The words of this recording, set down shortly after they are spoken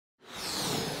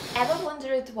Ever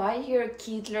wondered why your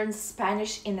kid learns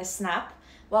Spanish in a snap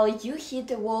while you hit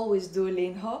a wall with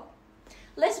Duolingo?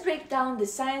 Let's break down the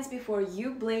science before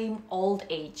you blame old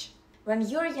age. When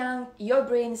you're young, your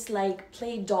brain is like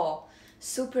Play-Doh,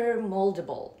 super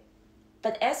moldable.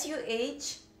 But as you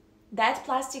age, that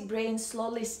plastic brain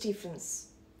slowly stiffens.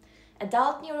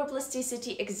 Adult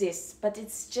neuroplasticity exists, but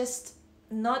it's just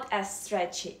not as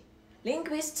stretchy.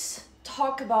 Linguists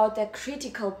talk about a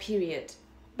critical period,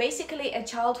 basically a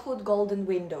childhood golden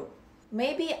window,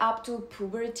 maybe up to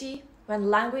puberty,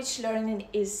 when language learning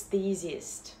is the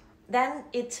easiest. Then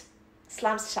it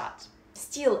slams shut.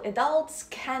 Still, adults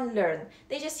can learn,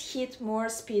 they just hit more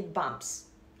speed bumps.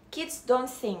 Kids don't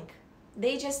think,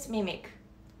 they just mimic.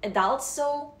 Adults,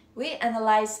 though, we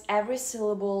analyze every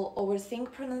syllable,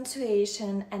 overthink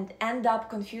pronunciation, and end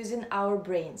up confusing our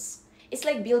brains. It's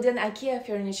like building IKEA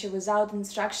furniture without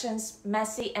instructions,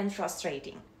 messy and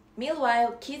frustrating.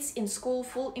 Meanwhile, kids in school,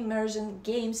 full immersion,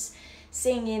 games,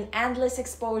 singing, endless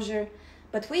exposure.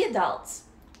 But we adults,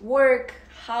 work,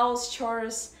 house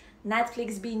chores,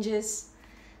 Netflix binges,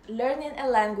 learning a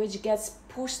language gets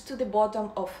pushed to the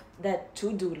bottom of the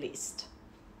to-do list.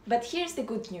 But here's the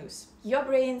good news. Your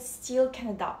brain still can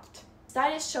adapt.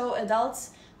 Studies show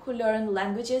adults who learn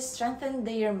languages strengthen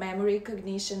their memory,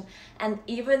 cognition, and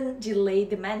even delay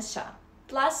dementia.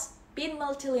 Plus, being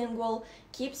multilingual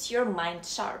keeps your mind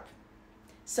sharp.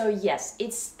 So yes,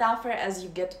 it's tougher as you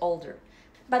get older.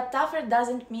 But tougher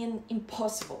doesn't mean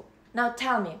impossible. Now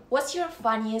tell me, what's your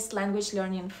funniest language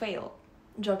learning fail?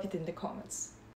 Drop it in the comments.